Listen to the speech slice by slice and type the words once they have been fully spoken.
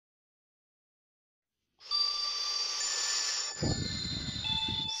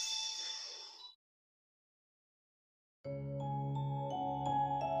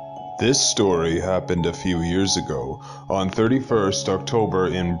This story happened a few years ago, on 31st October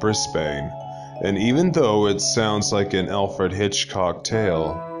in Brisbane, and even though it sounds like an Alfred Hitchcock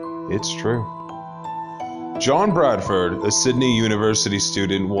tale, it's true. John Bradford, a Sydney University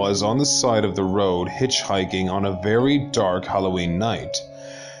student, was on the side of the road hitchhiking on a very dark Halloween night.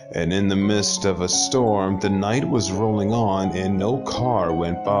 And in the midst of a storm, the night was rolling on and no car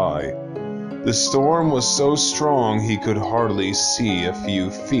went by. The storm was so strong he could hardly see a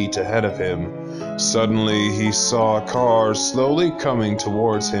few feet ahead of him. Suddenly he saw a car slowly coming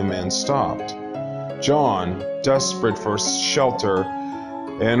towards him and stopped. John, desperate for shelter,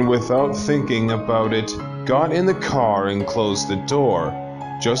 and without thinking about it, got in the car and closed the door,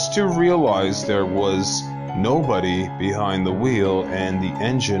 just to realize there was nobody behind the wheel and the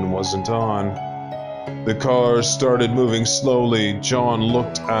engine wasn't on. The car started moving slowly. John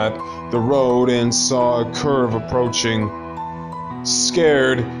looked at the road and saw a curve approaching.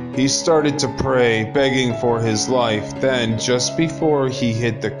 Scared, he started to pray, begging for his life. Then, just before he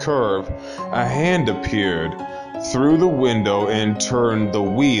hit the curve, a hand appeared through the window and turned the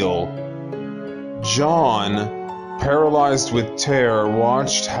wheel. John, paralyzed with terror,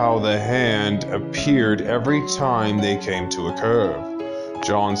 watched how the hand appeared every time they came to a curve.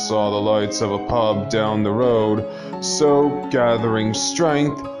 John saw the lights of a pub down the road, so gathering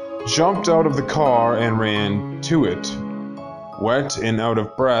strength, jumped out of the car and ran to it. Wet and out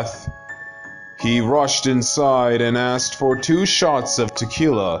of breath, he rushed inside and asked for 2 shots of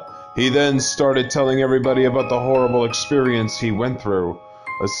tequila. He then started telling everybody about the horrible experience he went through.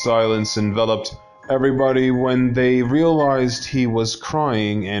 A silence enveloped everybody when they realized he was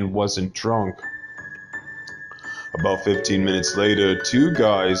crying and wasn't drunk. About 15 minutes later, 2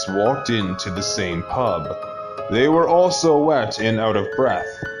 guys walked into the same pub. They were also wet and out of breath.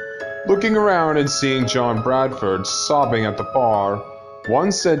 Looking around and seeing John Bradford sobbing at the bar,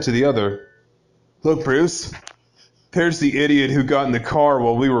 one said to the other, "Look, Bruce, there's the idiot who got in the car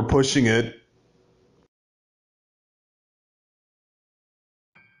while we were pushing it."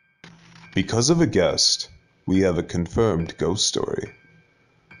 Because of a guest, we have a confirmed ghost story.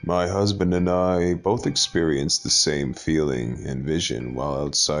 My husband and I both experienced the same feeling and vision while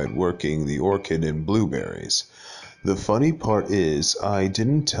outside working the orchid and blueberries. The funny part is, I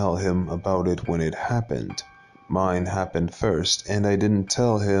didn't tell him about it when it happened. Mine happened first, and I didn't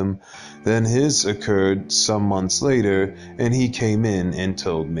tell him. Then his occurred some months later, and he came in and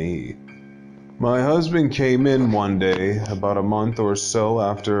told me. My husband came in one day, about a month or so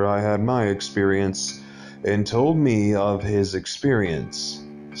after I had my experience, and told me of his experience.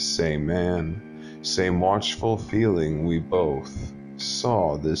 Same man, same watchful feeling. We both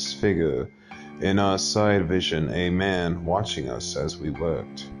saw this figure in our side vision, a man watching us as we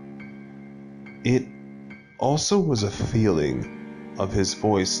worked. It also was a feeling of his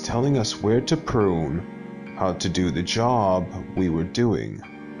voice telling us where to prune, how to do the job we were doing.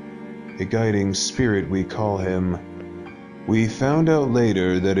 A guiding spirit, we call him. We found out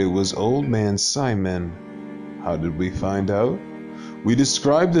later that it was Old Man Simon. How did we find out? We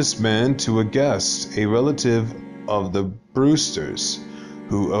described this man to a guest, a relative of the Brewsters,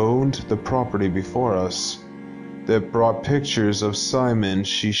 who owned the property before us, that brought pictures of Simon.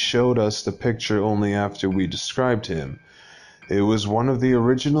 She showed us the picture only after we described him. It was one of the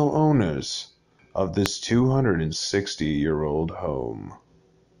original owners of this 260-year-old home.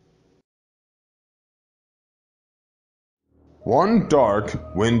 One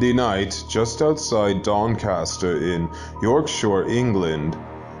dark, windy night just outside Doncaster in Yorkshire, England,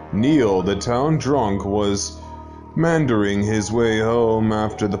 Neil, the town drunk, was meandering his way home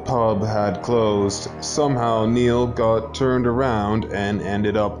after the pub had closed. Somehow Neil got turned around and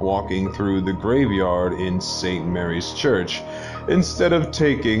ended up walking through the graveyard in St. Mary's Church instead of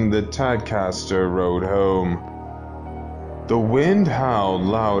taking the Tadcaster Road home. The wind howled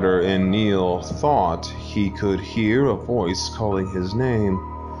louder and Neil thought he could hear a voice calling his name.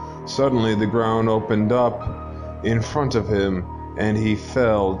 Suddenly the ground opened up in front of him and he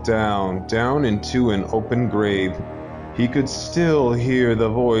fell down into an open grave. He could still hear the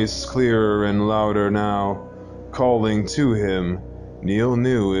voice clearer and louder now, calling to him. Neil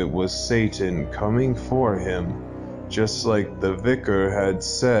knew it was Satan coming for him, just like the vicar had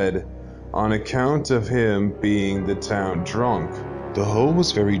said, on account of him being the town drunk. The hole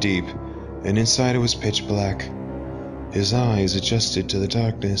was very deep, and inside it was pitch black. His eyes adjusted to the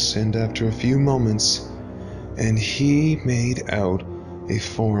darkness, and after a few moments, and he made out a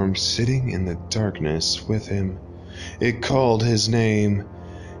form sitting in the darkness with him. It called his name,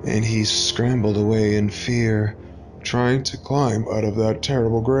 and he scrambled away in fear. trying to climb out of that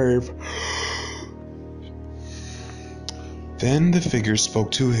terrible grave. Then the figure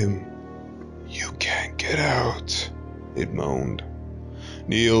spoke to him. "You can't get out," it moaned.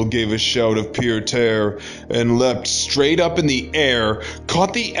 Neil gave a shout of pure terror and leapt straight up in the air,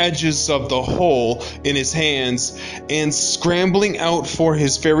 caught the edges of the hole in his hands, and scrambling out for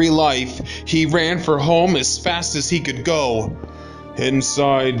his very life, he ran for home as fast as he could go.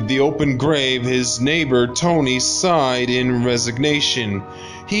 Inside the open grave, his neighbor Tony sighed in resignation.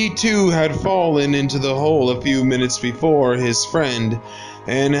 He too had fallen into the hole a few minutes before his friend,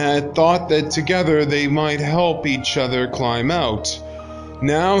 and had thought that together they might help each other climb out.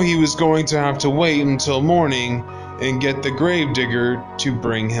 Now he was going to have to wait until morning and get the gravedigger to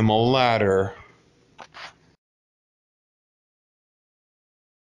bring him a ladder.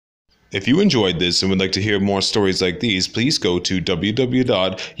 If you enjoyed this and would like to hear more stories like these, please go to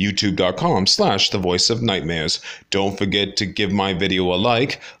www.youtube.com/thevoiceofnightmares. Don't forget to give my video a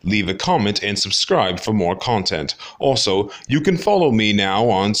like, leave a comment, and subscribe for more content. Also, you can follow me now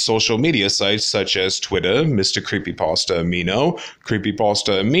on social media sites such as Twitter, Mr. Creepypasta Amino,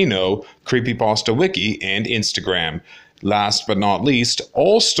 Creepypasta Amino, Creepypasta Wiki, and Instagram. Last but not least,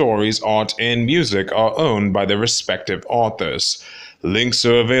 all stories, art, and music are owned by their respective authors. Links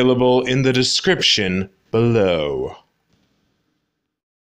are available in the description below.